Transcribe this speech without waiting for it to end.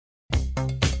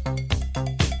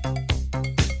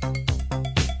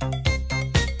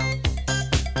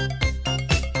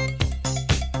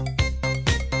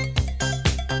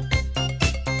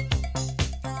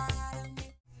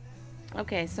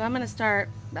Okay, so I'm gonna start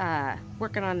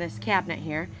working on this cabinet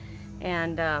here,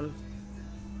 and I'm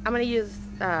gonna use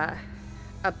I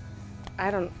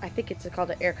think it's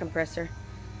called an air compressor.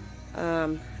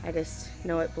 I just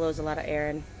know it blows a lot of air,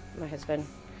 and my husband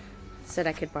said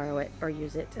I could borrow it or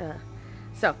use it.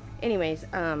 So anyways,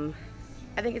 I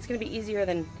think it's gonna be easier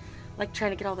than like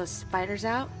trying to get all those spiders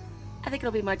out. I think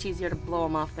it'll be much easier to blow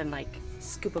them off than like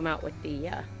scoop them out with the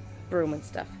broom and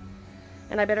stuff.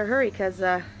 And I better hurry because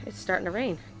it's starting to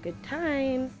rain. Good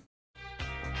times.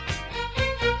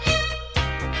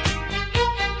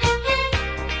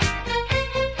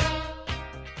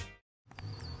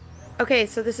 Okay,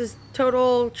 so this is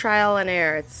total trial and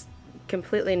error. It's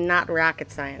completely not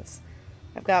rocket science.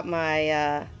 I've got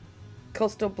my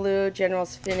Coastal Blue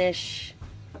General's Finish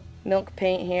milk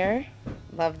paint here.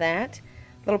 Love that.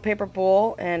 Little paper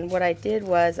bowl, and what I did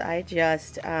was I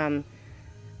just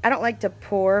I don't like to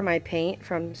pour my paint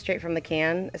straight from the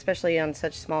can, especially on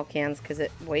such small cans, because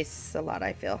it wastes a lot,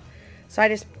 I feel. So I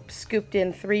just scooped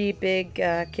in 3 big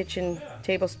kitchen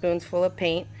tablespoons full of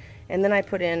paint, and then I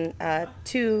put in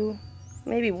 2,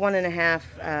 maybe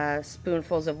 1.5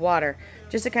 spoonfuls of water,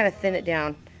 just to kind of thin it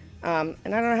down. And I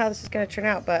don't know how this is going to turn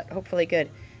out, but hopefully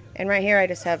good. And right here I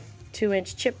just have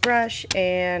 2-inch chip brush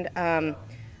and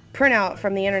printout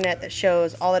from the internet that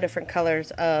shows all the different colors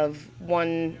of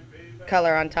one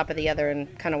color on top of the other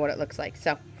and kind of what it looks like.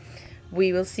 So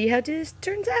we will see how this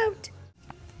turns out.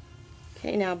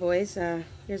 Okay, now boys, you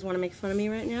guys want to make fun of me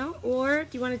right now, or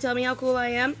do you want to tell me how cool I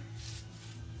am?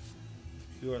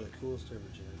 You are the coolest ever,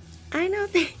 Jen. I know,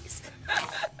 thanks.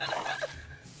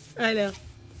 I know.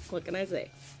 What can I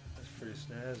say? That's pretty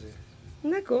snazzy.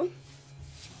 Isn't that cool?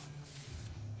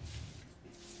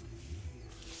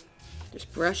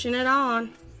 Just brushing it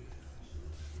on.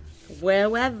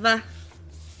 Wherever.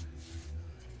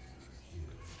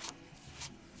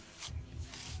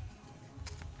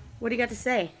 What do you got to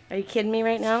say? Are you kidding me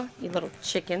right now? You little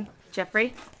chicken.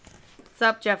 Jeffrey? What's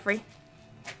up, Jeffrey?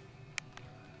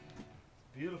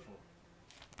 Beautiful.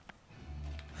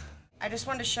 I just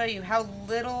wanted to show you how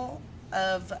little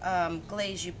of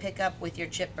glaze you pick up with your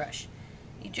chip brush.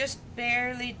 You just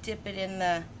barely dip it in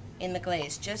the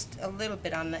glaze, just a little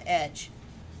bit on the edge.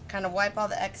 Kind of wipe all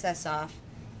the excess off.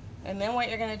 And then what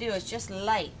you're going to do is just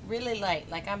light, really light,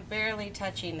 like I'm barely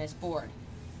touching this board.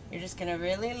 You're just going to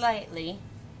really lightly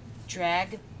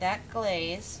drag that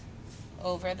glaze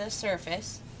over the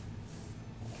surface.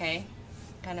 Okay,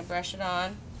 kind of brush it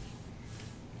on.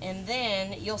 And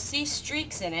then you'll see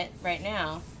streaks in it right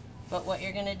now, but what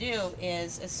you're going to do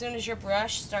is as soon as your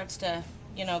brush starts to,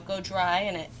 you know, go dry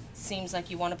and it seems like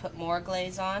you want to put more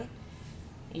glaze on,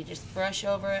 you just brush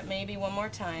over it maybe one more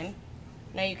time.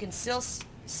 Now you can still,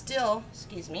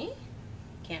 excuse me,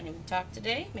 can't even talk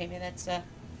today. Maybe that's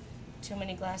too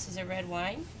many glasses of red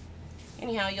wine.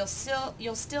 Anyhow, you'll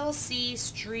still see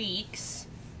streaks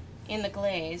in the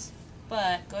glaze,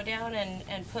 but go down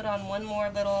and put on one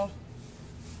more little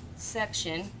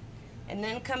section, and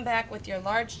then come back with your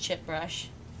large chip brush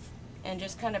and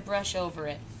just kind of brush over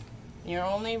it. You're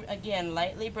only, again,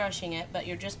 lightly brushing it, but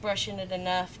you're just brushing it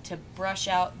enough to brush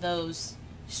out those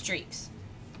streaks.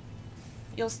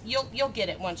 You'll get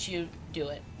it once you do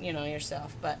it, you know,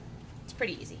 yourself, but it's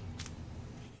pretty easy.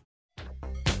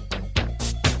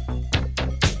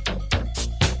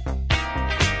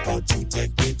 Won't you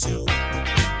take me to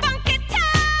Funky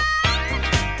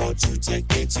Town? Won't you take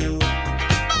me to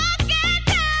Funky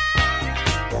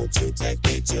Town? Won't you take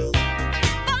me to